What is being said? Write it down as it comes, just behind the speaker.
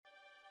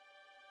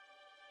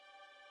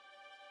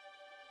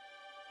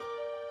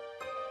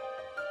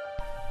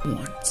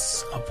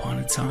Once upon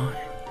a time,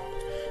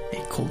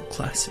 a cult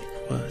classic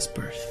was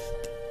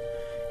birthed.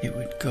 It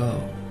would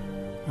go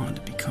on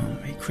to become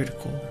a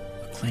critical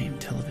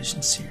acclaimed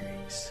television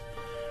series,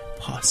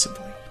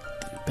 possibly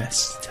the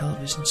best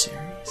television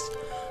series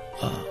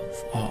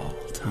of all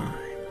time.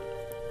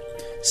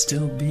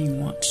 Still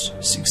being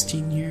watched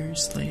 16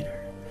 years later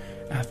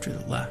after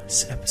the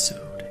last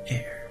episode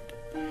aired,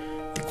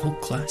 the cult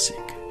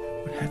classic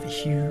would have a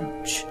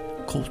huge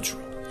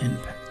cultural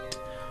impact,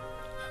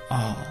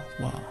 all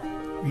while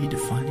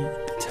redefining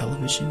the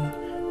television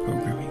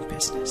programming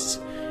business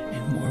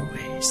in more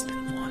ways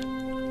than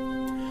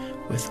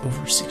one. With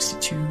over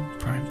 62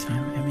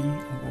 Primetime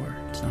Emmy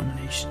Awards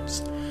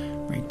nominations,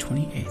 ranked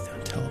 28th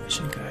on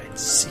Television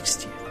Guide's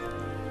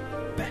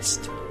 60th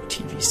Best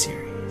TV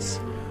Series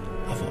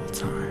of all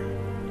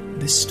time,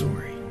 this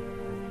story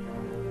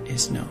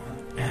is known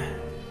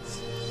as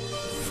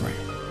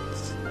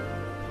Friends.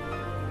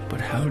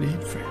 But how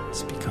did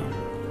Friends become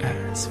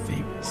as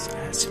famous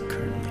as it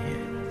currently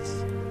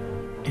is?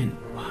 And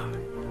why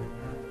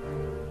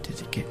did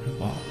it get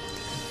involved in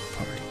the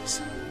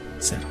parties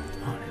settled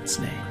on its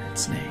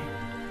name?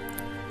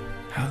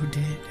 How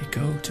did it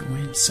go to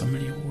win so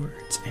many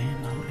awards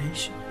and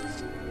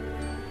nominations?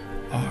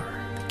 Are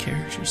the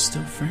characters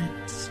still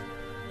friends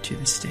to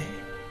this day?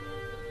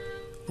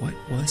 What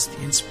was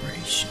the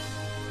inspiration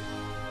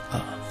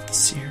of the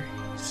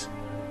series?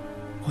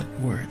 What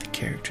were the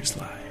characters'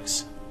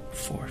 lives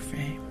before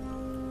fame?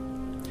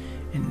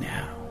 And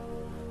now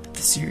that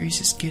the series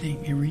is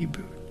getting a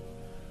reboot,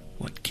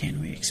 what can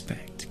we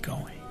expect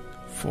going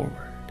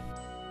forward?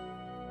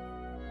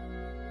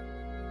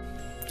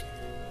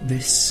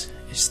 This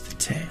is the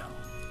tale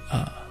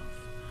of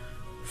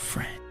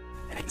Friends.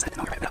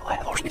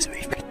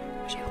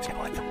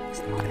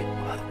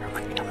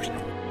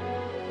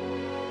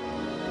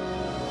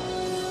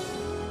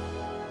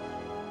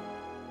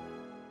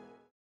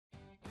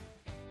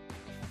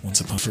 Once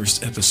upon the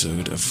first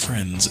episode of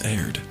Friends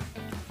aired.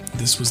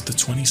 This was the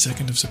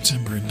 22nd of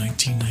September in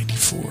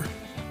 1994.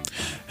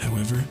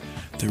 However,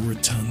 there were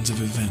tons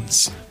of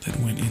events that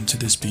went into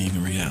this being a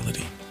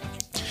reality.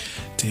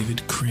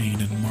 David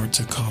Crane and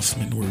Marta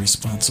Kaufman were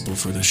responsible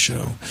for the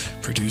show,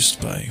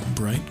 produced by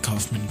Bright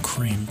Kaufman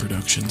Crane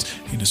Productions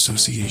in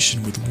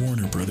association with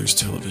Warner Brothers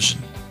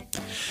Television.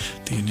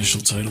 The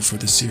initial title for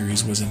the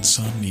series was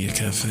Insomnia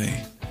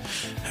Cafe.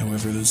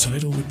 However, the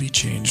title would be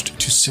changed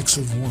to Six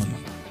of One,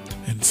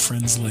 and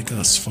Friends Like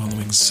Us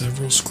following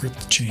several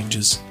script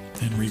changes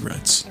and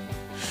rewrites,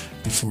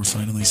 before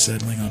finally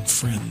settling on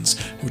Friends,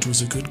 which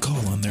was a good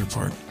call on their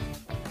part.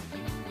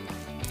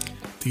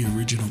 The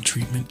original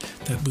treatment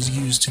that was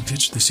used to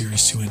pitch the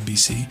series to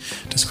NBC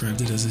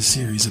described it as a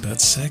series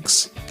about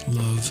sex,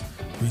 love,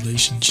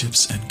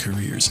 relationships, and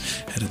careers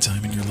at a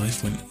time in your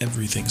life when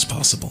everything's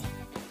possible.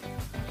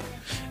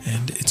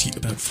 And it's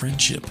about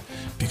friendship,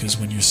 because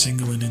when you're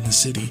single and in the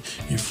city,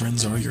 your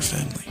friends are your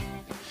family.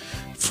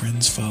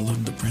 Friends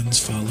followed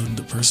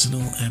the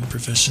personal and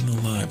professional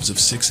lives of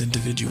 6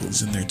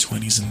 individuals in their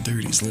 20s and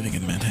 30s living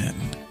in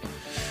Manhattan,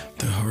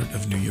 the heart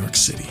of New York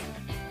City.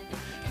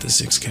 The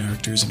 6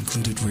 characters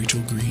included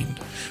Rachel Green,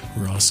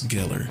 Ross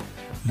Geller,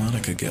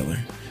 Monica Geller,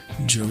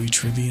 Joey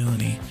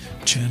Tribbiani,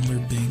 Chandler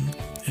Bing,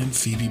 and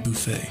Phoebe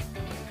Buffay.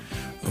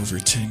 Over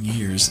 10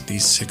 years,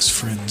 these 6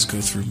 friends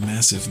go through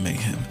massive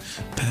mayhem,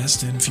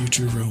 past and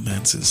future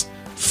romances,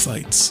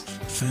 fights,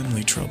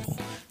 family trouble,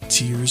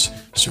 tears,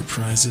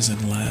 surprises,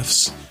 and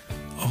laughs,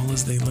 all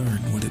as they learn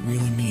what it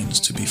really means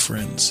to be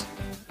friends.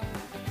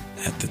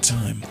 At the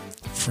time,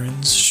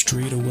 Friends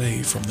strayed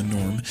away from the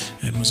norm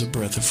and was a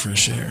breath of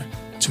fresh air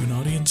to an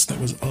audience that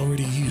was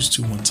already used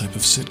to one type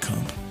of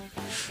sitcom.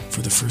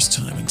 For the first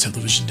time in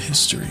television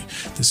history,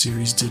 the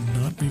series did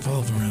not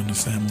revolve around a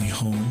family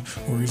home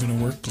or even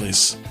a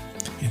workplace.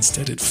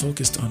 Instead, it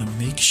focused on a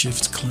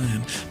makeshift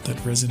clan that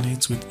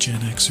resonates with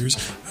Gen Xers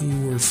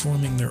who were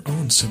forming their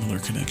own similar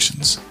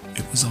connections.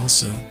 It was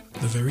also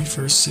the very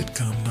first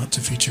sitcom not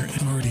to feature an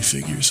authority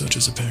figure such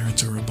as a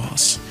parent or a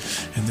boss,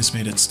 and this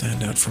made it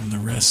stand out from the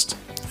rest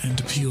and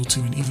appeal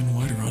to an even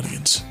wider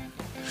audience.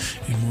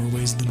 In more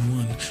ways than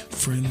one,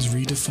 Friends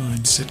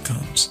redefined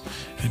sitcoms,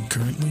 and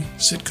currently,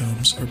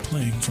 sitcoms are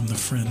playing from the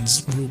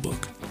Friends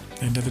rulebook,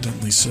 and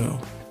evidently so.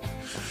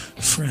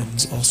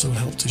 Friends also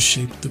helped to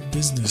shape the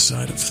business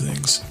side of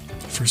things.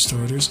 For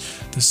starters,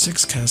 the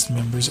 6 cast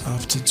members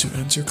opted to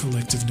enter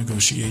collective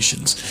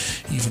negotiations,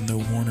 even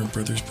though Warner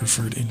Brothers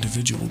preferred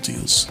individual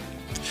deals.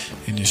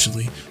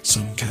 Initially,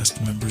 some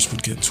cast members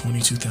would get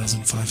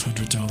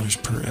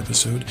 $22,500 per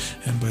episode,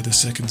 and by the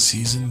second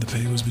season, the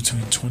pay was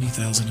between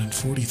 $20,000 and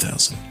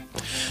 $40,000.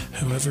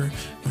 However,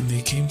 when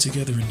they came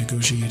together and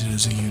negotiated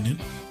as a unit,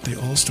 they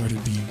all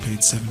started being paid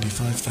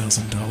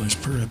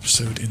 $75,000 per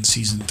episode in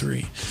Season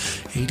 3,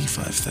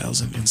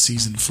 $85,000 in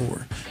Season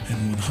 4,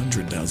 and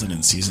 $100,000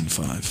 in Season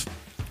 5,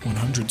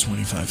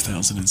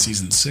 $125,000 in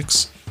Season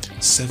 6,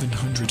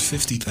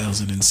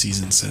 $750,000 in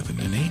Season 7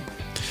 and 8,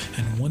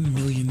 and $1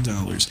 million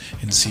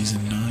in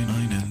Season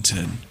 9 and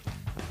 10.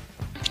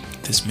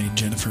 This made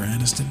Jennifer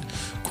Aniston,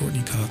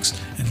 Courtney Cox,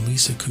 and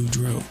Lisa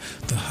Kudrow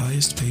the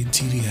highest-paid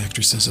TV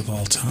actresses of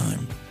all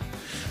time.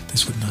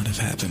 This would not have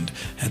happened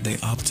had they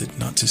opted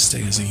not to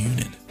stay as a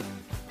unit.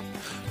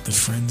 The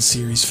Friends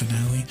series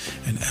finale,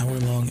 an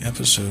hour-long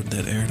episode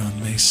that aired on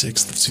May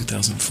 6th of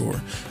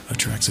 2004,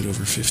 attracted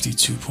over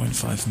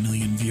 52.5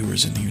 million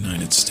viewers in the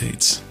United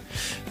States,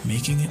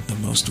 making it the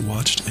most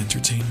watched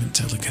entertainment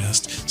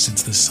telecast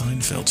since the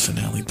Seinfeld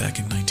finale back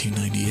in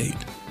 1998.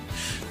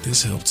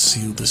 This helped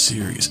seal the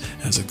series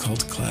as a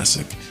cult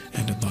classic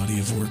and a body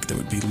of work that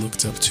would be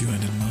looked up to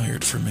and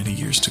admired for many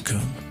years to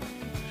come.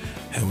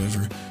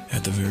 However,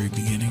 at the very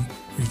beginning,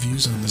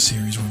 reviews on the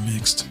series were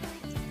mixed.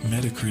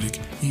 Metacritic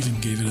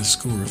even gave it a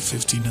score of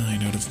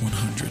 59 out of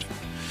 100.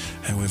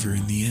 However,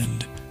 in the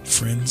end,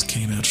 Friends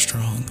came out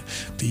strong,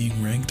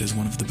 being ranked as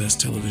one of the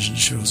best television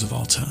shows of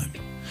all time.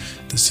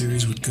 The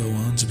series would go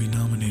on to be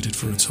nominated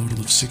for a total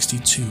of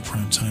 62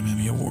 Primetime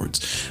Emmy Awards,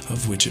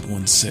 of which it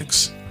won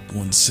 6.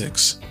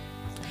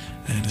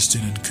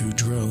 Aniston and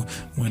Kudrow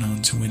went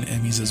on to win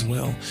Emmys as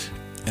well,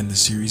 and the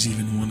series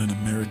even won an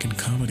American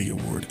Comedy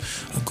Award,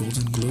 a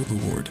Golden Globe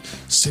Award,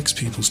 6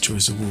 People's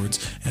Choice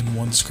Awards, and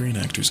 1 Screen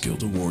Actors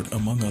Guild Award,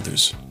 among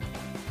others.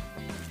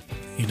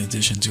 In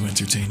addition to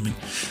entertainment,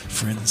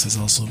 Friends has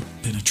also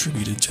been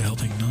attributed to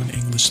helping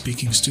non-English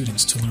speaking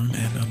students to learn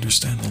and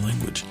understand the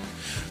language.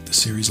 The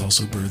series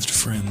also birthed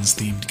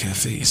Friends-themed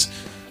cafes,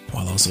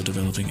 while also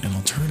developing an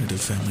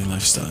alternative family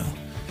lifestyle.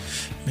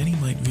 Many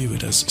might view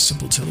it as a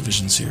simple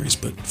television series,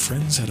 but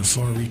Friends had a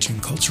far-reaching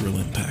cultural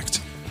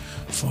impact,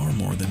 far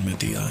more than met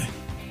the eye.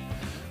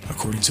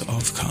 According to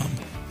Ofcom,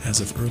 as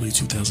of early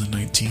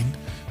 2019,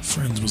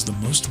 Friends was the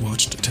most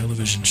watched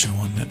television show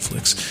on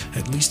Netflix,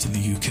 at least in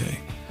the UK.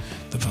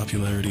 The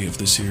popularity of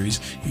the series,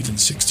 even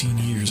 16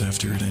 years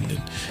after it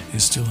ended,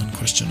 is still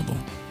unquestionable,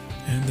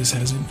 and this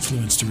has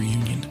influenced a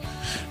reunion.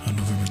 On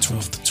November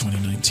 12,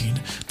 2019,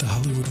 The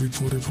Hollywood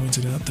Reporter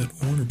pointed out that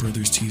Warner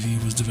Brothers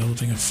TV was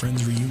developing a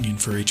Friends reunion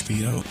for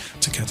HBO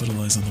to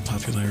capitalize on the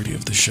popularity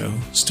of the show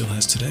still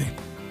has today.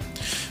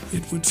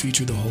 It would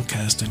feature the whole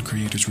cast and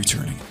creators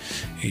returning.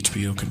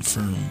 HBO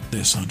confirmed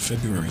this on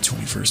February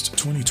 21st,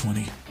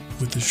 2020,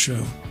 with the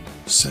show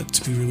set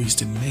to be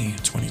released in May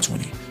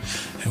 2020.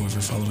 However,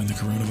 following the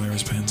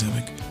coronavirus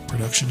pandemic,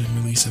 production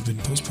and release have been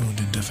postponed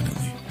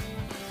indefinitely.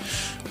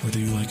 Whether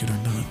you like it or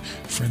not,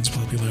 Friends'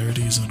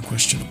 popularity is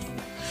unquestionable.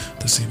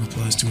 The same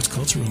applies to its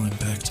cultural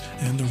impact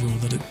and the role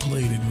that it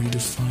played in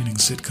redefining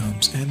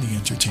sitcoms and the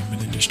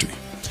entertainment industry.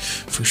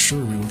 For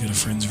sure we will get a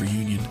Friends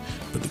reunion,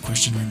 but the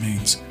question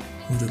remains,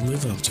 will it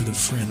live up to the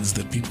Friends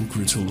that people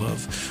grew to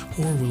love,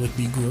 or will it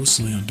be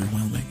grossly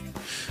underwhelming?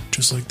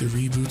 Just like the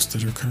reboots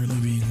that are currently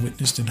being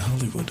witnessed in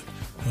Hollywood.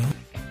 Well,